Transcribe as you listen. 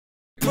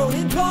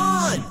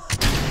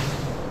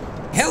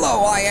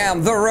Hello, I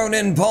am the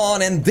Ronin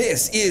Pawn, and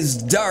this is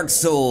Dark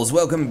Souls.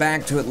 Welcome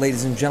back to it,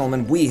 ladies and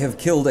gentlemen. We have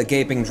killed a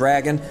gaping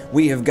dragon.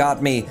 We have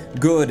got me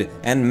good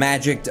and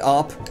magicked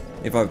up.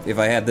 If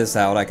I had this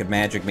out, I could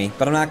magic me,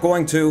 but I'm not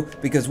going to,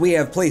 because we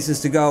have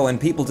places to go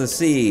and people to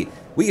see.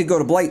 We could go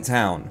to Blight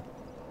Town.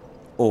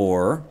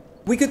 Or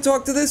we could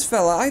talk to this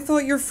fella. I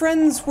thought your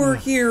friends were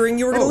here and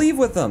you were gonna leave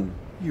with them.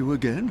 You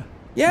again?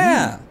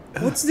 Yeah.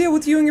 What's the deal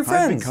with you and your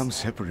friends? I've become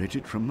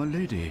separated from my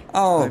lady.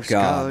 Oh, I've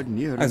God.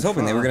 I was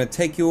hoping they were going to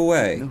take you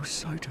away. No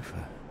sight of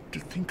her. To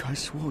think I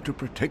swore to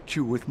protect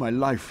you with my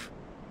life.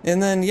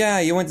 And then, yeah,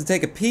 you went to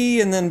take a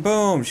pee, and then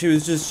boom, she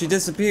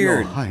disappeared.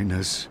 Your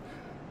Highness,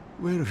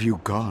 where have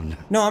you gone?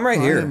 No, I'm right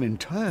here. I am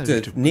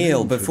entirely to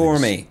kneel before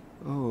this. me.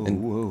 Oh,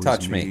 and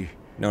touch me.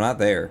 No, not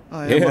there.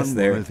 I am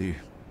unworthy.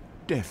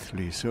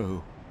 Deathly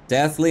so.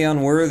 Deathly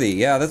unworthy.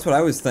 Yeah, that's what I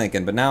was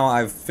thinking, but now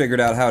I've figured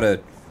out how to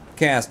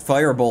cast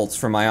fire bolts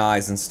from my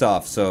eyes and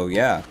stuff, so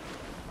yeah.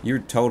 You're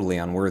totally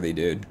unworthy,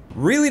 dude.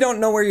 Really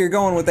don't know where you're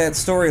going with that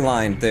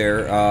storyline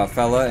there,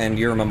 fella, and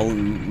you're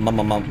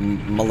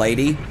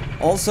m'lady.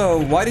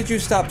 Also, why did you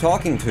stop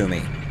talking to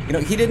me? You know,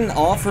 he didn't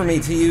offer me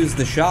to use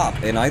the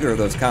shop in either of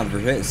those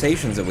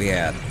conversations that we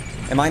had.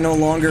 Am I no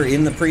longer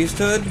in the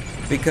priesthood?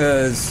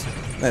 Because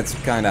that's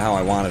kind of how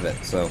I wanted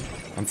it, so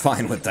I'm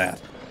fine with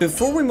that.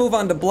 Before we move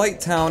on to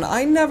Blight Town,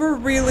 I never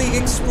really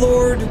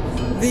explored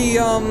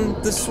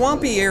the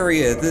swampy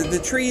area, the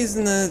trees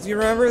and do you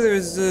remember?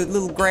 There's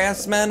little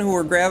grass men who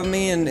were grabbing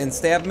me and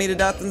stabbing me to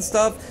death and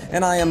stuff,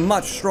 and I am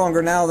much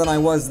stronger now than I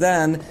was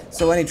then,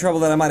 so any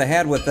trouble that I might have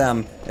had with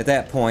them at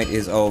that point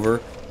is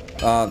over.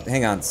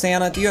 Hang on,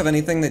 Santa, do you have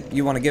anything that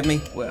you want to give me?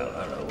 Well,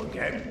 hello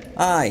again.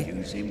 Hi.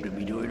 You seem to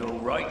be doing all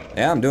right.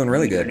 Yeah, I'm doing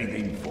really Need good.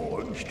 Anything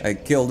forged? I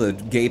killed a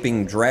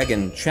gaping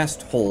dragon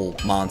chest hole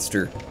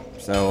monster.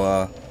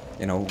 So,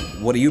 you know,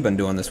 what have you been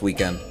doing this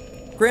weekend?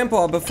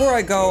 Grandpa, before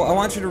I go, I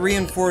want you to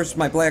reinforce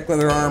my black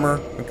leather armor,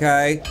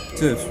 okay,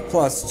 to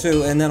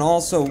 +2, and then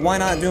also, why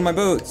not do my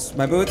boots?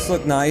 My boots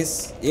look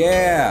nice.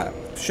 Yeah,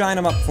 shine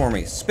them up for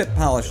me. Spit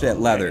polish that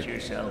leather. Get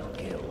yourself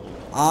killed.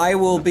 I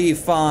will be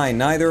fine.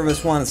 Neither of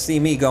us want to see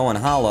me going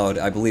hollowed,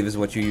 I believe is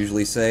what you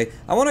usually say.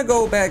 I want to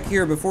go back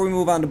here before we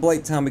move on to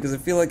Blight Town because I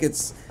feel like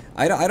it's...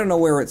 I don't know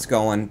where it's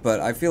going, but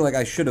I feel like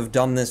I should have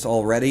done this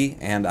already,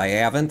 and I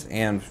haven't,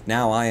 and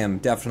now I am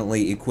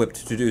definitely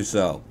equipped to do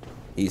so.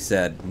 He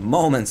said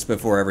moments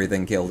before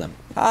everything killed him.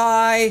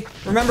 Hi!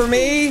 Remember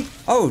me?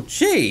 Oh,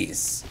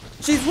 jeez.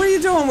 Jeez, what are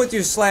you doing with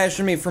you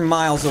slashing me from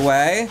miles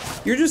away?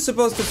 You're just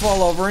supposed to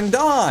fall over and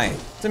die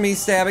to me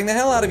stabbing the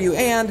hell out of you,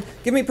 and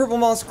give me purple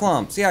moss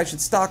clumps. Yeah, I should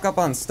stock up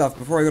on stuff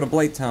before I go to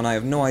Blight Town. I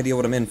have no idea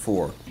what I'm in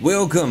for.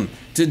 Welcome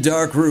to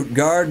Darkroot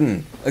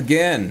Garden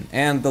again,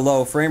 and the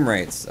low frame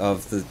rates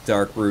of the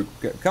Darkroot.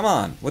 Come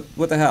on,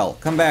 what the hell?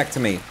 Come back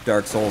to me,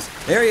 Dark Souls.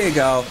 There you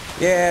go.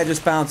 Yeah,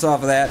 just bounce off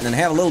of that, and then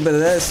have a little bit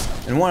of this,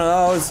 and one of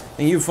those,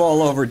 and you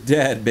fall over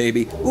dead,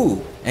 baby.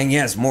 Ooh, and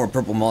yes, more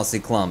purple mossy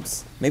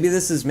clumps. Maybe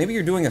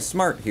you're doing a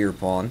smart here,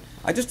 Pawn.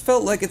 I just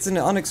felt like it's an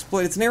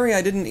it's an area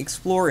I didn't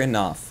explore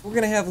enough. We're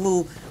gonna have a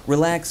little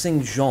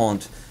relaxing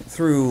jaunt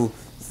through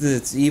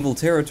its evil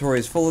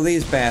territories full of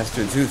these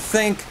bastards who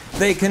think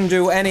they can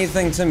do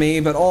anything to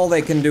me, but all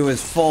they can do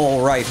is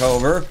fall right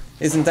over.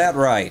 Isn't that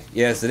right?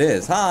 Yes, it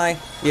is. Hi.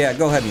 Yeah,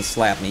 go ahead and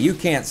slap me. You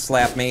can't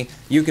slap me.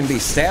 You can be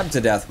stabbed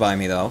to death by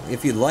me, though,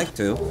 if you'd like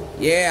to.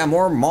 Yeah,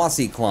 more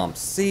mossy clumps.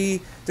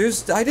 See,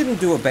 I didn't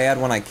do a bad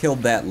when I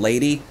killed that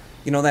lady.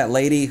 You know, that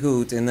lady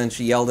who, and then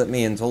she yelled at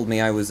me and told me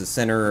I was a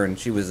sinner and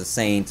she was a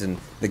saint and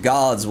the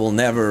gods will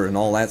never and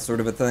all that sort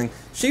of a thing.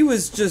 She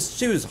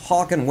was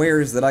hawking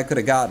wares that I could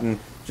have gotten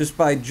just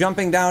by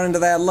jumping down into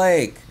that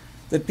lake.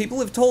 That people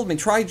have told me,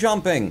 try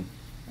jumping.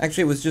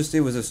 Actually,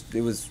 it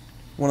was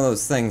one of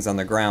those things on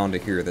the ground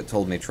here that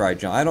told me try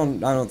jump. I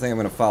don't think I'm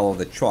gonna follow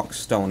the chalk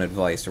stone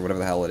advice or whatever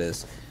the hell it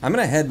is. I'm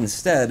gonna head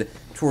instead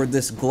toward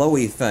this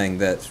glowy thing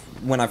that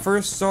when I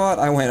first saw it,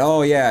 I went,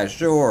 oh yeah,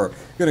 sure.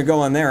 Gonna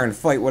go in there and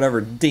fight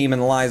whatever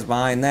demon lies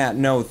behind that.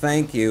 No,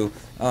 thank you.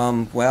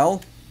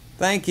 Well,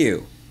 thank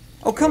you.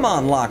 Oh, come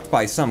on, locked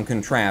by some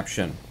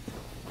contraption.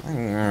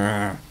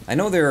 I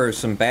know there are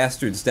some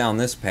bastards down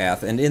this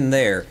path and in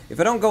there. If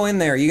I don't go in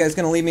there, you guys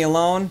gonna leave me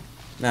alone?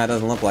 Nah, it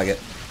doesn't look like it.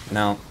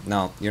 No,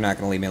 you're not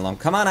gonna leave me alone.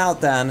 Come on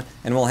out then,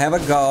 and we'll have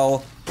a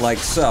go, like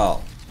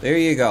so. There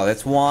you go,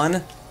 that's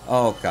one.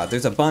 Oh god,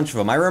 there's a bunch of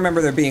them. I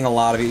remember there being a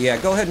lot of you. Yeah,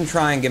 go ahead and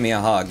try and give me a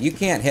hug. You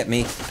can't hit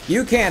me.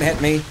 You can't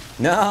hit me.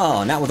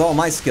 No, not with all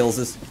my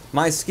skills.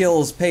 My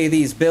skills pay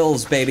these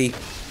bills, baby.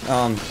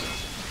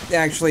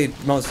 Actually,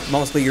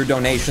 mostly your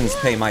donations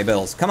pay my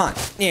bills. Come on.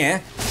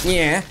 Yeah.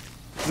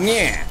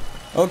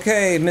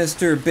 Okay,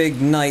 Mr.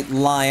 Big Knight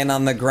Lion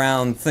on the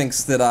ground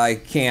thinks that I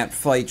can't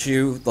fight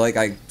you like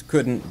I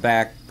couldn't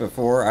back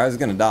before. I was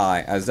gonna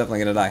die. I was definitely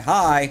gonna die.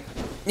 Hi.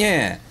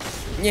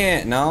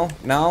 Yeah, no,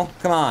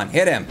 come on,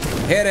 hit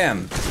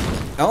him.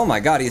 Oh my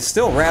god, he's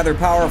still rather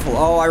powerful.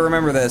 Oh, I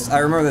remember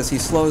this, he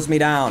slows me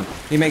down.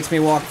 He makes me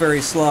walk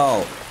very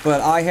slow.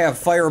 But I have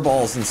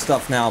fireballs and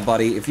stuff now,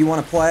 buddy. If you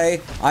want to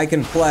play, I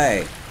can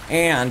play.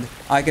 And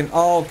I can,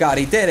 oh god,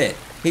 he did it.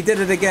 He did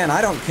it again.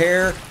 I don't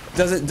care.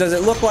 Does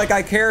it look like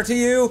I care to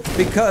you?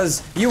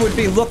 Because you would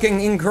be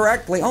looking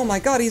incorrectly. Oh my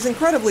god, he's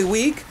incredibly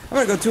weak. I'm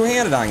gonna go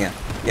two-handed on you.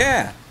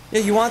 Yeah. Yeah,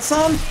 you want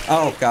some?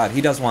 Oh god,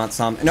 he does want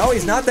some. No,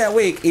 he's not that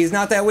weak. He's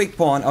not that weak,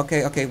 Pawn.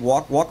 Okay, okay,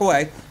 walk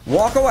away.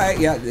 Walk away.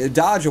 Yeah,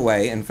 dodge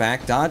away, in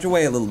fact. Dodge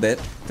away a little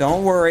bit.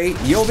 Don't worry.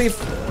 You'll be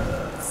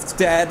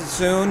dead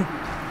soon.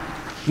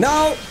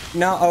 No!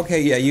 No, okay,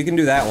 yeah, you can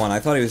do that one. I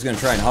thought he was gonna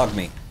try and hug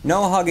me.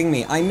 No hugging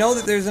me. I know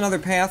that there's another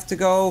path to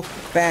go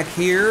back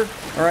here,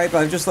 alright, but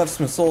I've just left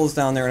some souls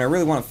down there and I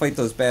really want to fight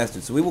those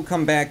bastards, so we will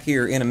come back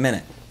here in a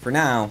minute. For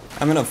now,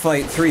 I'm gonna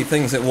fight 3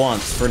 things at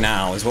once, for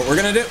now, is what we're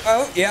gonna do.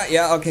 Oh,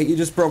 yeah, okay, you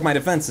just broke my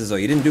defenses, though.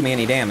 You didn't do me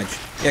any damage.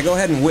 Yeah, go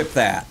ahead and whip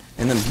that,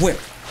 and then whip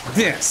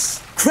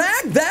this.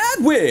 Crack that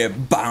whip!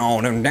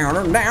 Bow, down,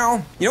 down,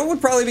 down. You know what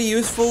would probably be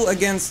useful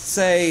against,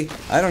 say,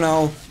 I don't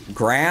know,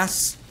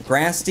 grass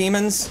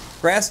demons?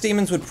 Grass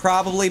demons would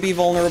probably be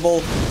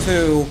vulnerable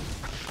to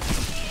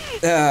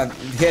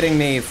hitting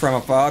me from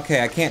a...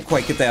 Okay, I can't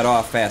quite get that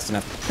off fast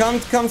enough.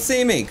 Come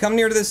see me. Come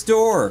near to this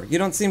door. You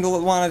don't seem to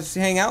want to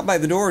hang out by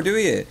the door, do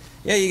you?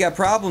 Yeah, you got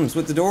problems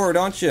with the door,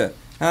 don't you?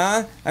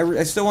 Huh?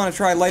 I still want to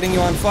try lighting you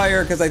on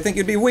fire because I think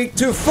you'd be weak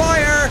to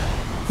fire!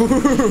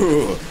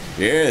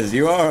 Yes,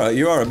 you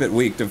are a bit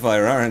weak to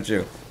fire, aren't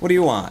you? What do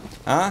you want?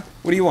 Huh?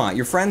 What do you want?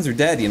 Your friends are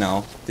dead, you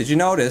know. Did you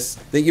notice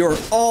that you're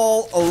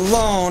all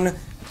alone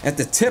at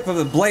the tip of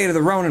the blade of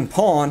the Ronin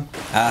pawn?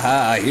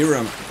 Aha,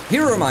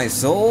 here are my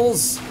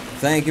souls.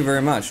 Thank you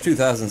very much.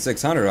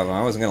 2,600 of them.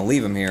 I wasn't gonna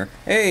leave them here.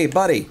 Hey,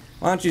 buddy,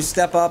 why don't you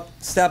step up?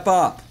 Step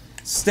up.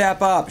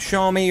 Step up.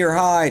 Show me your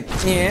hide.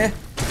 Yeah.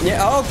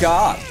 Yeah. Oh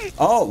God.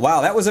 Oh wow,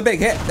 that was a big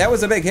hit. That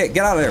was a big hit.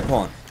 Get out of there,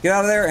 pawn. Get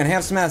out of there and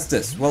have some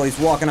Estus while he's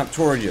walking up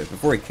towards you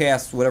before he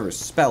casts whatever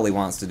spell he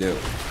wants to do.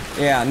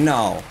 Yeah.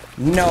 No.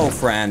 No,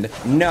 friend.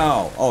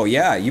 No. Oh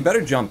yeah. You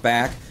better jump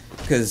back.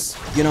 Because,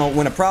 you know,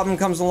 when a problem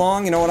comes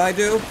along, you know what I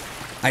do?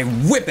 I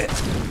whip it.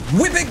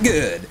 Whip it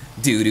good.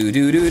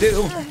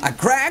 Do-do-do-do-do. I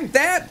cracked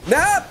that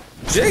up.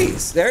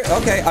 Jeez. There.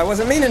 Okay, I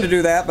wasn't meaning to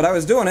do that, but I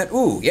was doing it.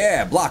 Ooh,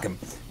 yeah, block him.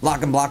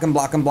 Block him, block him,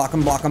 block him, block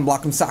him, block him,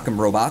 block him, sock him,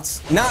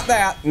 robots. Not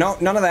that. No,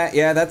 none of that.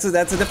 Yeah, that's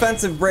a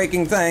defensive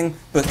breaking thing,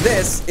 but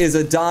this is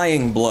a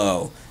dying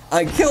blow.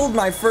 I killed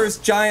my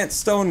first giant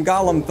stone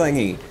golem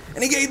thingy,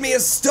 and he gave me a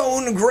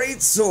stone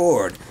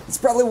greatsword. It's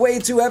probably way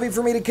too heavy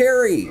for me to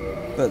carry,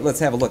 but let's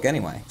have a look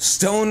anyway.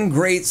 Stone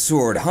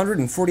greatsword,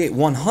 148,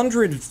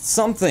 100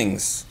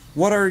 somethings.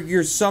 What are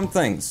your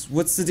somethings?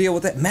 What's the deal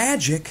with that?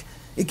 Magic?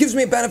 It gives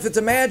me a benefit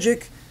to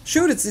magic.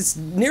 Shoot, it's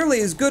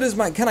nearly as good as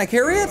my... Can I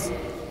carry it?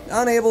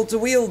 Unable to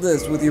wield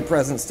this with your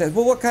present stats.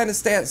 Well, what kind of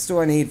stats do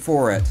I need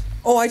for it?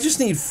 Oh, I just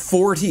need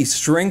 40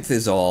 strength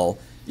is all.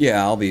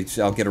 Yeah, I'll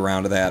get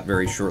around to that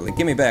very shortly.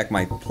 Give me back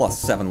my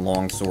 +7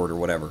 longsword or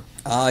whatever.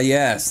 Ah,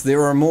 yes,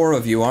 there are more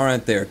of you,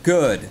 aren't there?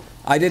 Good.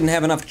 I didn't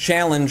have enough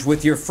challenge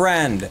with your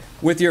friend.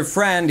 With your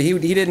friend, he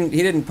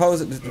didn't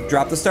pose it.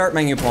 Drop the start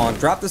menu, pawn.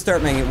 Drop the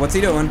start menu. What's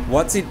he doing?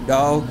 What's he?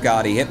 Oh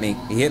God, he hit me.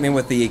 He hit me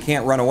with the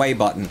can't run away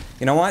button.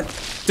 You know what?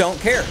 Don't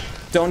care.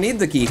 Don't need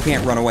the key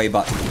can't run away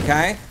button.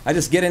 Okay? I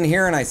just get in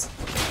here and I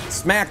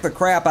smack the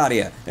crap out of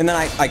you, and then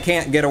I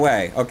can't get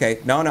away. Okay?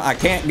 No, I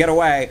can't get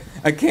away.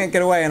 I can't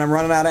get away, and I'm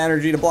running out of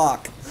energy to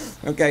block.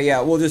 Okay,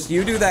 yeah, we'll just,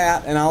 you do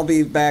that, and I'll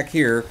be back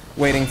here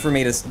waiting for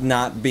me to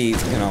not be,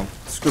 you know,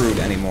 screwed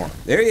anymore.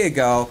 There you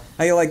go.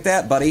 How you like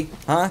that, buddy?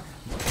 Huh?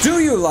 Do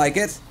you like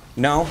it?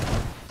 No?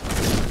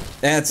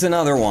 That's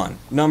another one.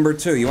 Number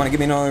 2. You want to give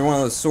me another one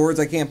of those swords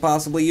I can't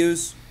possibly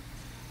use?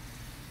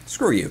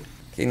 Screw you.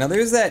 Okay, now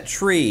there's that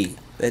tree.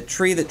 That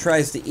tree that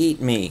tries to eat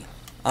me.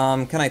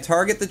 Can I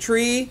target the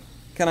tree?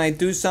 Can I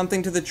do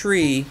something to the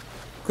tree?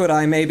 Could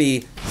I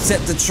maybe set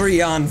the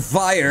tree on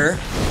fire?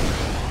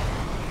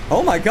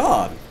 Oh my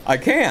God, I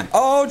can.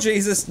 Oh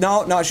Jesus,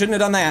 no, I shouldn't have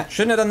done that.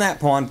 Shouldn't have done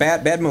that, pawn.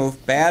 Bad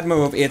move, bad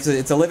move. It's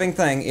a living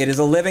thing. It is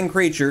a living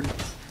creature.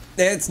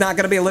 It's not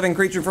gonna be a living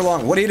creature for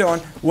long. What are you doing?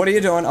 What are you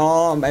doing?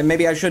 Oh,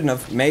 maybe I shouldn't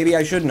have. Maybe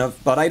I shouldn't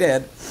have, but I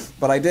did.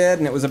 But I did,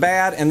 and it was a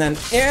bad, and then,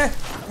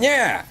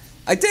 yeah,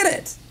 I did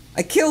it.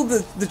 I killed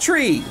the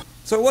tree.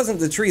 So it wasn't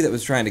the tree that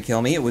was trying to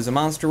kill me. It was a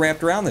monster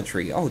wrapped around the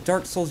tree. Oh,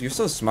 Dark Souls, you're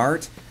so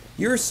smart.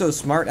 You're so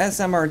smart.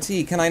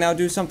 SMRT, can I now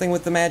do something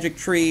with the magic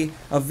tree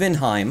of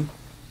Vinheim?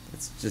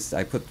 It's just,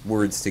 I put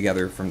words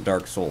together from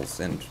Dark Souls,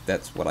 and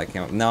that's what I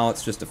count. No,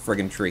 it's just a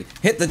friggin' tree.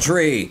 Hit the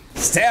tree!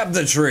 Stab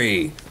the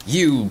tree!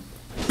 You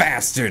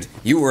bastard!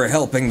 You were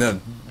helping the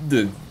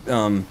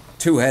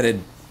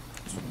two-headed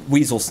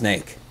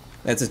Weasel-Snake.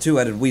 That's a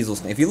two-headed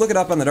Weasel-Snake. If you look it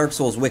up on the Dark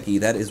Souls wiki,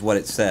 that is what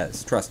it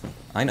says. Trust me.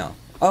 I know.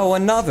 Oh,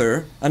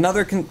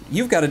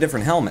 you've got a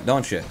different helmet,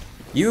 don't you?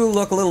 You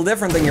look a little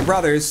different than your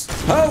brothers.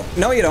 Oh,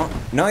 no you don't.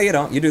 No you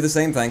don't. You do the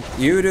same thing.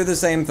 You do the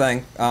same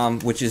thing,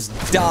 which is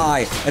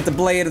die at the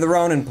blade of the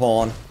Ronin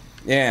pawn.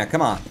 Yeah,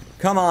 come on.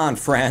 Come on,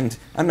 friend.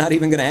 I'm not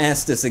even gonna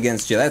ask this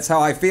against you. That's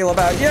how I feel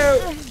about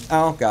you.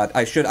 Oh God,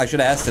 I should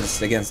ask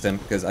this against him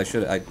because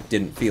I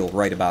didn't feel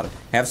right about it.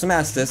 Have some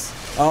Estus.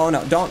 Oh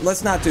no,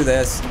 let's not do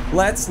this.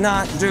 Let's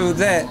not do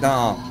that.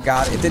 Oh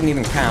God, it didn't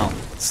even count.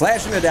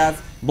 Slash him to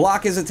death.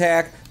 block his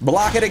attack,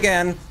 block it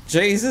again.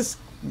 Jesus,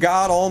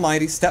 God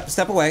almighty,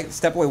 step away,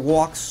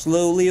 walk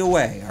slowly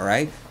away, all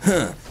right?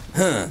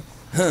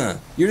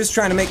 You're just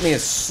trying to make me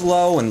as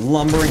slow and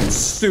lumbering and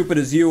stupid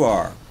as you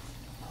are.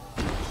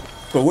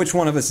 But which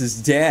one of us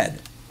is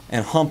dead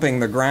and humping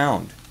the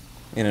ground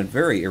in a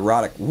very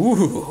erotic,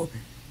 woo,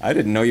 I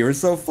didn't know you were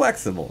so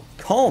flexible.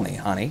 Call me,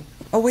 honey.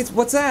 Oh wait,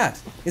 what's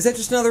that? Is that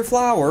just another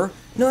flower?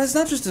 No, it's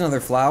not just another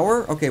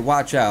flower. Okay,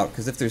 watch out,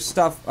 because if there's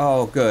stuff,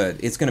 oh good,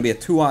 it's gonna be a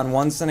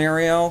 2-on-1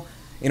 scenario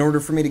in order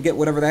for me to get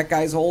whatever that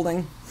guy's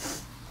holding.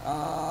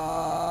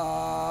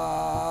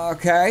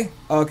 Okay,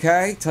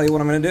 tell you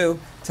what I'm gonna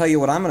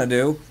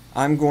do.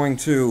 I'm going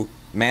to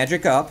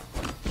magic up.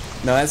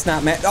 No, that's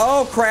not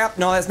oh crap,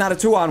 no, that's not a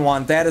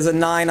 2-on-1. That is a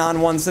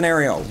 9-on-1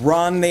 scenario.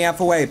 Run the F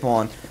away,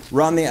 pawn.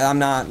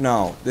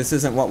 No, this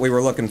isn't what we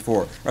were looking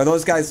for. Are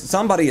those guys,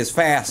 somebody is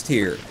fast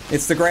here.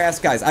 It's the grass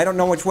guys. I don't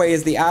know which way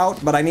is the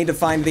out, but I need to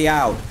find the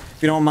out. If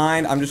you don't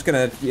mind, I'm just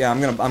gonna, I'm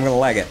gonna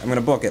leg it. I'm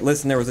gonna book it.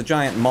 Listen, there was a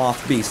giant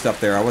moth beast up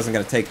there. I wasn't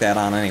gonna take that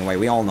on anyway.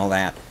 We all know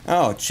that.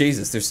 Oh,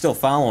 Jesus, they're still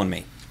following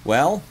me.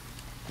 Well,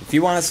 if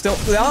you want to still,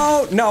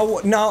 no,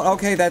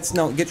 okay,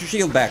 no, get your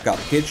shield back up.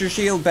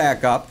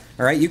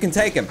 All right, you can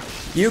take him.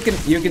 You can,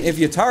 if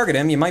you target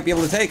him, you might be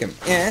able to take him.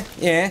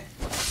 Yeah.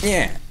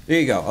 There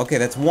you go. Okay,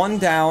 that's one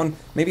down.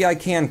 Maybe I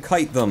can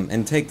kite them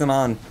and take them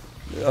on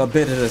a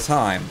bit at a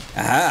time.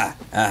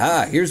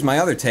 Aha, here's my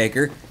other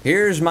taker.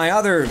 Here's my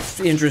other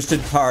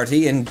interested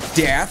party in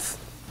death.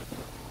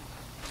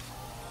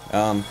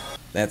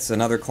 That's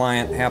another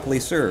client happily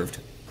served.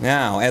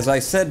 Now, as I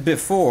said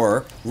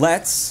before,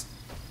 let's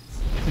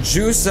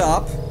juice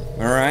up.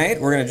 Alright,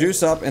 we're gonna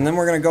juice up, and then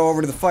we're gonna go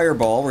over to the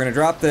fireball. We're gonna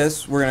drop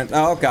this. We're gonna,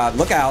 oh god,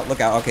 look out.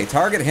 Okay,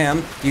 target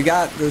him. You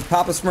got the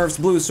Papa Smurf's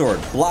blue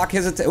sword. Block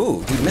his attack.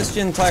 Ooh, he missed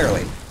you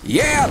entirely.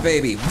 Yeah,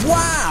 baby.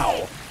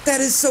 Wow! That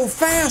is so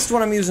fast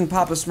when I'm using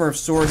Papa Smurf's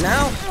sword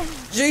now.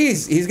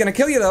 Jeez, he's gonna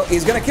kill you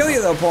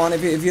though. Pawn.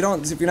 If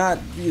you're not,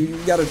 you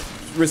gotta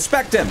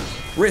respect him.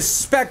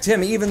 Respect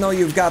him, even though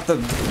you've got the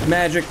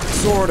magic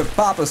sword of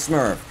Papa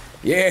Smurf.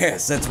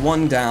 Yes, that's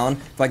one down.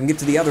 If I can get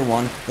to the other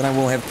one, then I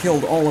will have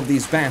killed all of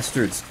these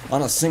bastards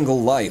on a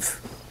single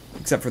life.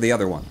 Except for the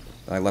other one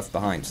that I left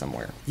behind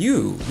somewhere.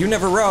 You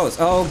never rose.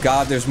 Oh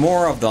god, there's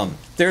more of them.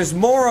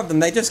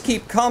 They just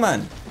keep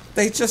coming.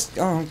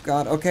 Oh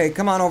god, okay,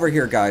 come on over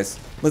here, guys.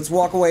 Let's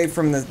walk away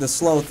from the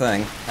slow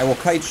thing. I will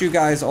kite you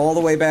guys all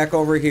the way back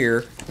over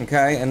here,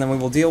 okay? And then we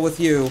will deal with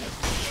you.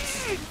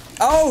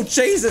 Oh,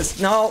 Jesus!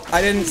 No,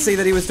 I didn't see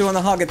that he was doing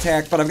the hug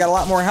attack, but I've got a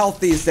lot more health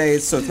these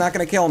days, so it's not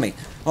gonna kill me.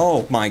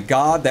 Oh my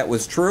god, that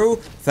was true.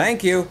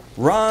 Thank you.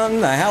 Run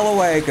the hell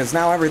away, because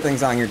now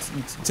everything's on your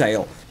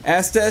tail.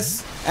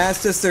 Estes,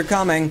 they're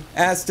coming.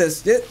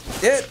 Estes,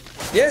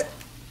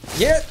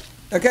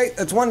 Okay,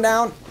 that's one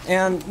down.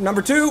 And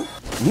number two.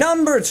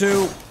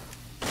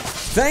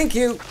 Thank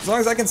you. As long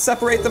as I can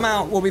separate them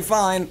out, we'll be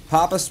fine.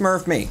 Papa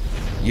Smurf me.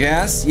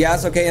 Yes,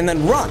 okay, and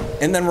then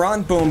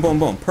run,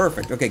 boom,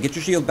 perfect. Okay, get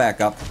your shield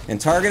back up,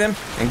 and target him,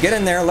 and get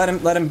in there, let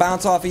him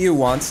bounce off of you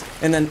once,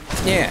 and then,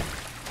 yeah.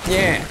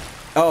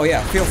 Oh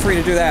yeah, feel free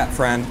to do that,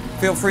 friend.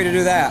 Feel free to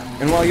do that.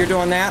 And while you're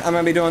doing that, I'm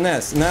gonna be doing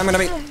this, and then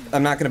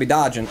I'm not gonna be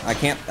dodging. I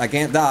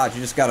can't dodge, you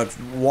just gotta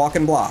walk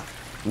and block.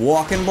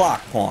 Walk and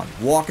block, pawn.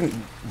 Walk and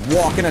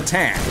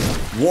attack.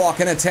 Walk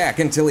and attack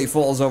until he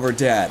falls over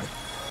dead.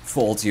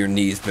 Fall to your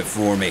knees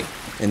before me,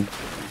 and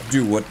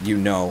do what you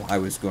know I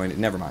was going to.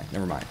 Never mind.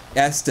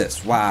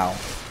 Estes, wow,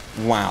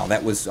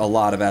 that was a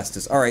lot of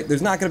Estes. All right,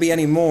 there's not going to be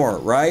any more,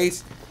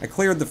 right? I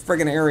cleared the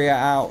friggin' area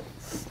out.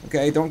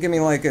 Okay, don't give me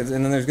like and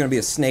then there's going to be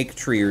a snake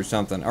tree or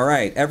something. All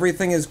right,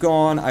 everything is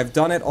gone. I've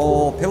done it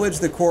all. Pillage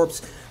the corpse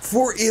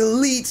for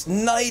elite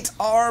knight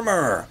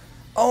armor.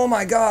 Oh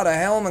my god, a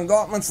helm and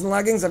gauntlets and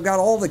leggings. I've got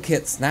all the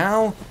kits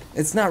now.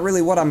 It's not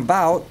really what I'm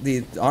about,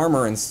 the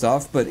armor and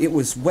stuff, but it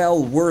was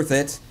well worth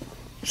it.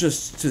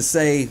 Just to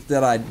say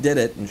that I did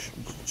it and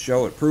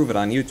show it, prove it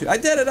on YouTube. I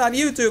did it on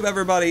YouTube,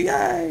 everybody,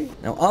 yay!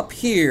 Now up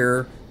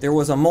here, there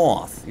was a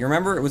moth. You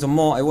remember? It was a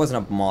moth. It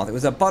wasn't a moth. It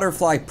was a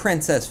butterfly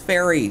princess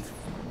fairy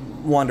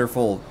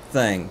wonderful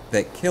thing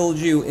that killed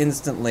you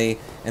instantly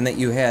and that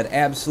you had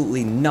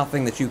absolutely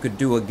nothing that you could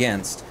do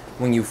against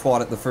when you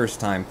fought it the first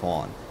time,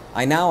 pawn.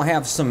 I now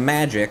have some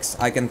magics.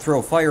 I can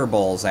throw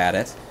fireballs at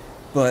it,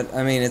 but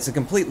I mean, it's a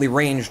completely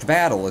ranged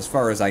battle as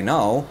far as I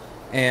know.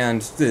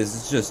 And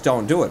this just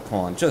don't do it,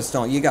 pawn. Just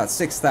don't. You got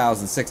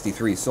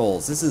 6,063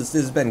 souls. This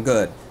has been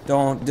good.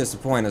 Don't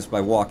disappoint us by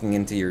walking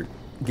into your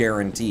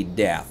guaranteed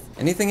death.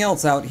 Anything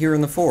else out here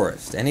in the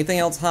forest? Anything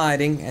else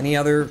hiding? Any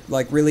other,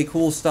 like, really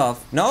cool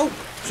stuff? No,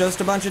 just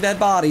a bunch of dead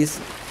bodies.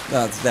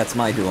 That's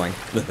my doing.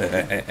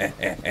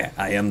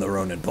 I am the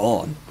Ronin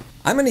pawn.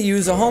 I'm gonna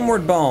use a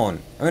homeward bone.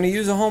 In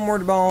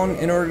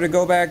order to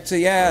go back to,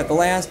 the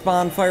last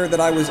bonfire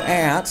that I was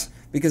at.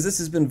 Because this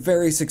has been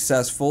very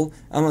successful.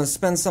 I'm gonna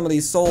spend some of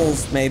these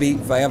souls, maybe,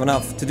 if I have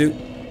enough to do.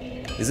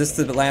 Is this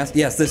the last?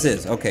 Yes, this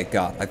is. Okay,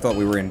 God. I thought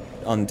we were in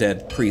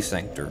Undead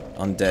Precinct, or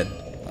Undead,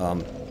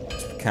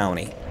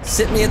 County.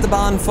 Sit me at the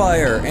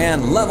bonfire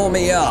and level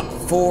me up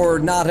for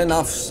not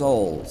enough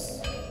souls.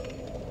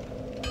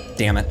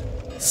 damn it.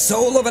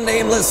 Soul of a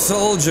nameless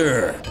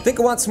soldier. I think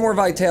I want some more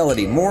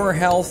vitality. More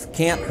health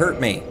can't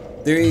hurt me.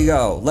 There you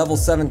go. Level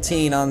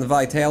 17 on the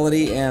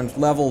vitality and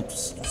level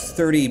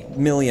 30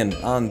 million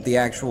on the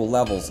actual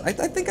levels. I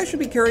think I should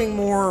be carrying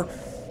more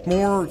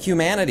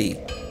humanity,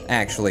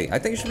 actually. I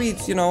think it should be,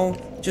 you know,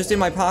 just in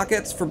my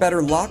pockets for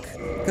better luck,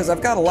 because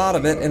I've got a lot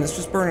of it and it's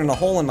just burning a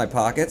hole in my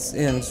pockets,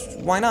 and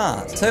why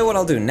not? Tell you what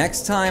I'll do.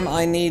 Next time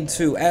I need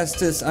to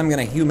Estus, I'm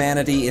gonna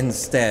humanity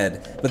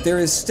instead. But there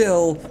is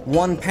still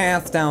one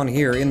path down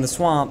here in the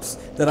swamps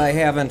that I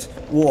haven't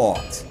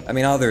walked. I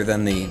mean, other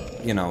than the,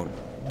 you know,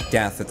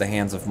 death at the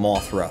hands of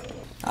Mothra.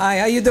 Hi,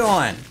 how you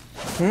doing?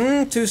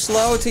 Too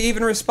slow to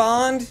even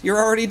respond? You're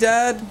already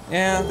dead?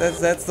 Yeah,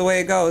 that's the way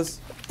it goes.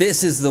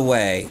 This is the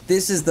way.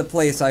 This is the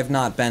place I've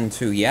not been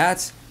to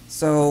yet.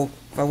 So,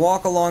 if I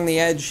walk along the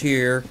edge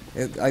here,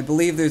 I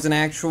believe there's an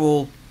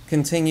actual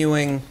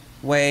continuing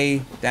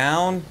way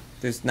down.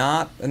 There's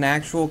not an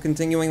actual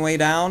continuing way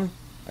down.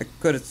 I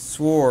could have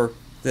swore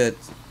that...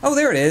 Oh,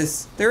 there it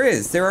is. There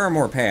is. There are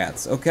more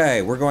paths.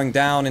 Okay, we're going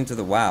down into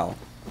the... Wow.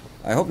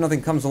 I hope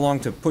nothing comes along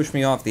to push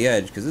me off the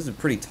edge, because this is a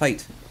pretty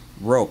tight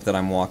rope that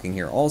I'm walking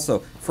here. Also,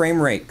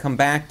 frame rate, come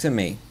back to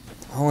me.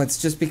 Oh,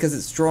 it's just because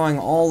it's drawing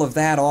all of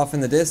that off in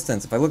the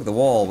distance. If I look at the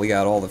wall, we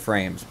got all the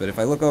frames. But if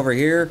I look over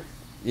here...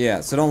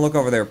 Yeah, so don't look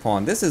over there,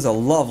 Pawn. This is a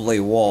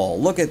lovely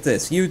wall. Look at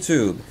this.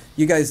 YouTube.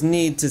 You guys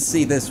need to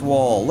see this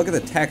wall. Look at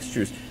the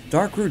textures.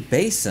 Darkroot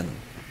Basin.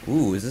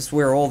 Ooh, is this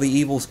where all the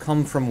evils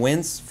come from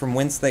whence? From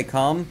whence they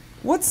come?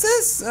 What's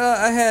this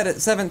ahead at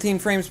 17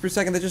 frames per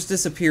second that just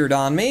disappeared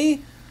on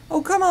me?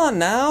 Oh, come on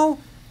now.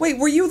 Wait,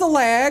 were you the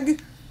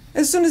lag?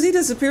 As soon as he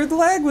disappeared, the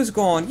lag was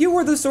gone. You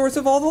were the source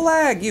of all the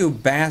lag, you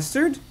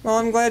bastard. Well,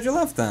 I'm glad you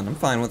left then. I'm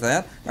fine with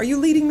that. Are you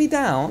leading me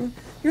down?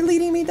 You're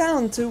leading me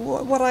down to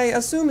what I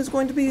assume is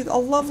going to be a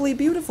lovely,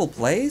 beautiful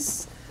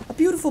place. A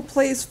beautiful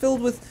place filled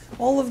with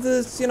all of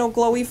this, you know,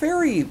 glowy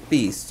fairy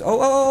beasts.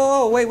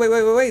 Oh,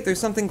 wait. There's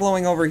something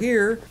glowing over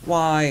here.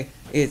 Why,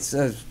 it's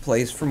a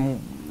place from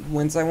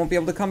whence I won't be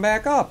able to come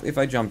back up if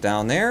I jump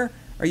down there.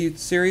 Are you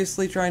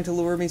seriously trying to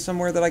lure me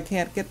somewhere that I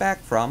can't get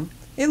back from?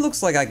 It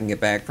looks like I can get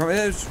back from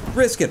it.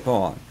 Risk it,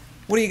 Pawn.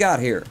 What do you got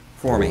here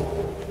for me?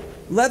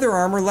 Leather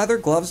armor, leather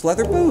gloves,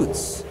 leather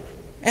boots.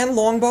 And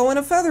longbow and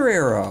a feather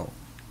arrow.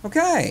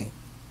 Okay,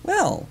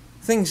 well,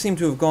 things seem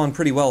to have gone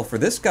pretty well for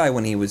this guy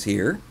when he was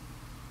here.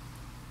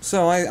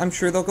 So I'm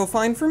sure they'll go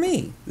fine for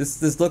me.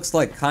 This looks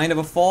like kind of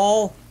a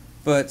fall,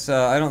 but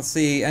I don't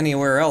see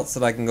anywhere else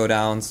that I can go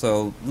down,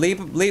 so leap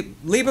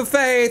of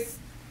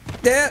faith!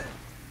 Yeah.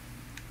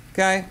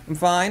 Okay, I'm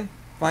fine.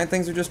 Fine,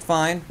 things are just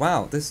fine.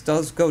 Wow, this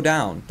does go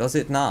down, does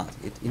it not?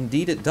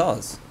 Indeed it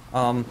does.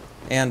 And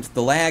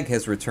the lag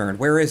has returned.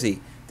 Where is he?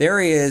 There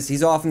he is,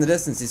 he's off in the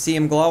distance. You see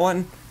him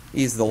glowing?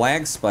 He's the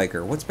lag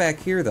spiker. What's back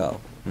here, though?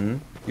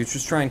 You're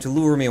just trying to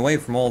lure me away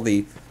from all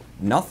the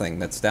nothing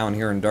that's down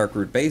here in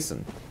Darkroot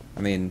Basin.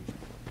 I mean,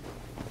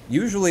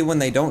 usually when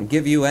they don't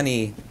give you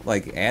any,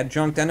 like,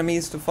 adjunct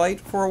enemies to fight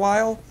for a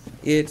while,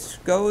 it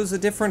goes a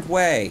different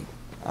way.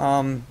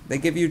 They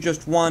give you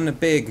just one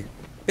big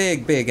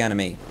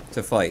enemy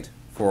to fight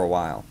for a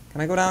while.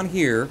 Can I go down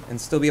here and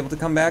still be able to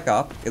come back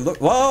up?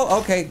 Whoa,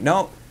 okay,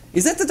 no.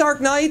 Is that the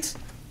Dark Knight?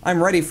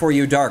 I'm ready for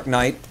you, Dark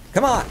Knight.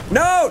 Come on.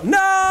 No!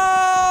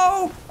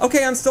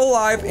 Okay, I'm still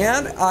alive,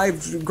 and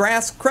I've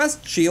grasped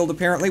Crest Shield,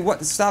 apparently.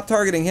 What? Stop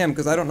targeting him,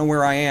 because I don't know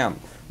where I am,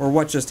 or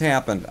what just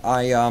happened.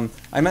 I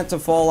meant to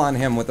fall on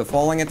him with a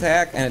falling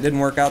attack, and it didn't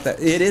work out.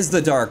 That it is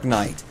the Dark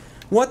Knight.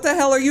 What the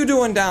hell are you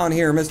doing down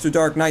here, Mr.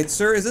 Dark Knight,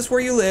 sir? Is this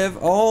where you live?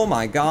 Oh,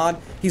 my God.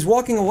 He's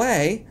walking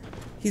away.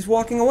 He's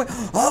walking away.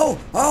 Oh!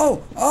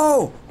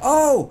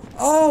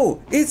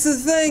 It's a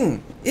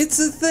thing! It's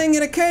a thing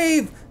in a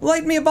cave!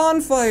 Light me a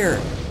bonfire!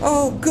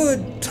 Oh,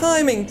 good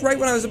timing! Right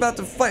when I was about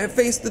to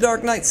face the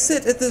Dark Knight,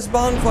 sit at this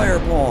bonfire,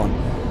 Pawn.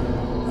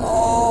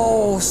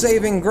 Oh,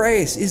 saving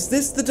grace. Is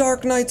this the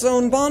Dark Knight's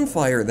own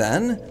bonfire,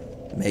 then?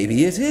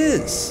 Maybe it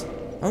is.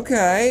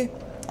 Okay.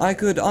 I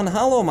could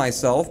unhollow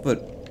myself,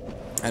 but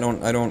I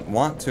don't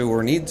want to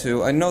or need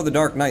to. I know the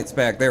Dark Knight's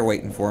back there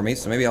waiting for me,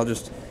 so maybe I'll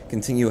just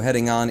continue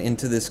heading on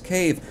into this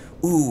cave.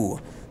 Ooh,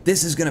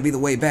 this is gonna be the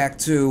way back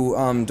to,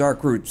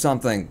 Darkroot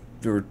something,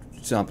 or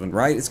something,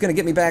 right? It's gonna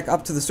get me back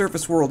up to the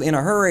surface world in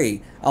a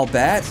hurry, I'll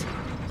bet.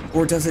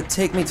 Or does it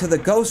take me to the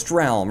ghost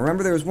realm?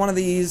 Remember there was one of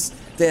these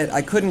that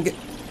I couldn't get...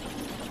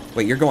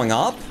 Wait, you're going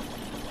up?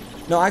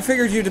 No, I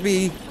figured you to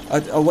be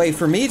a way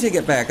for me to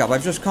get back up.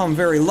 I've just come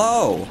very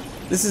low.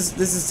 This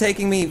is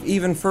taking me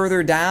even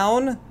further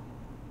down?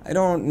 I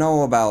don't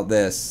know about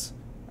this.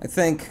 I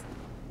think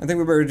we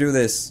better do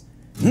this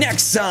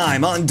next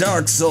time on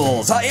Dark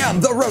Souls. I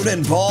am the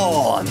Rodent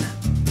Pawn.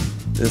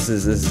 This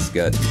is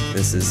good.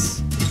 This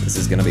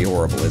is gonna be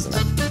horrible, isn't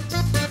it?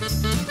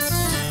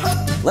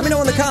 Let me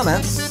know in the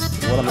comments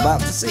what I'm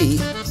about to see.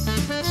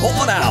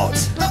 On out!